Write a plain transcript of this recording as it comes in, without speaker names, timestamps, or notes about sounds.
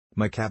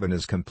My cabin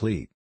is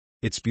complete.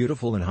 It's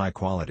beautiful and high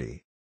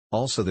quality.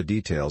 Also the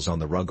details on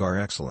the rug are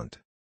excellent.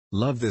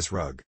 Love this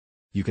rug.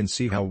 You can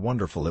see how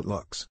wonderful it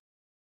looks.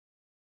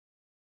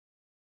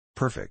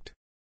 Perfect.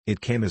 It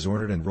came as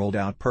ordered and rolled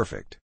out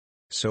perfect.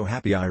 So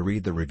happy I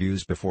read the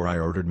reviews before I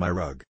ordered my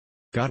rug.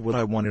 Got what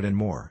I wanted and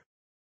more.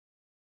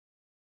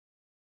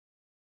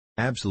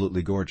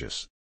 Absolutely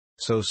gorgeous.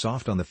 So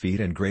soft on the feet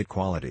and great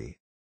quality.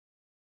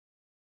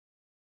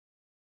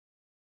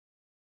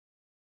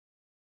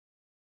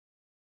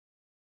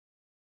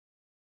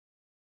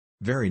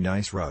 Very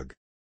nice rug.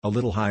 A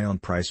little high on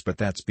price, but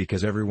that's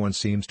because everyone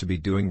seems to be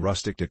doing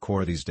rustic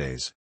decor these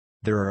days.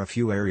 There are a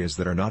few areas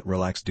that are not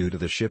relaxed due to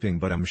the shipping,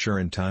 but I'm sure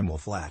in time will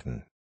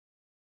flatten.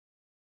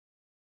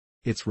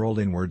 It's rolled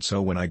inward, so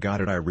when I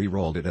got it I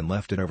re-rolled it and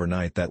left it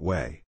overnight that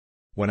way.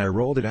 When I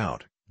rolled it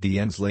out, the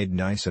ends laid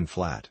nice and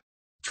flat.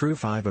 True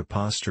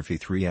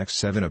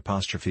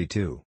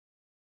 5'3x7'2".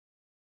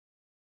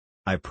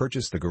 I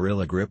purchased the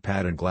Gorilla Grip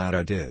Pad and glad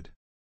I did.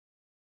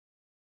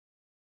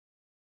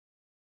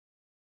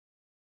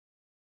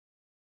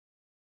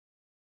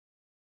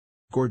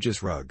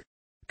 Gorgeous rug.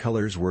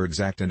 Colors were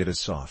exact and it is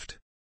soft.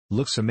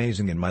 Looks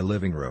amazing in my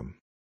living room.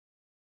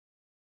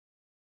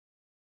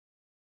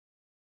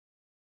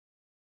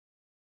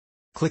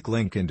 Click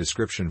link in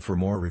description for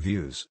more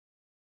reviews.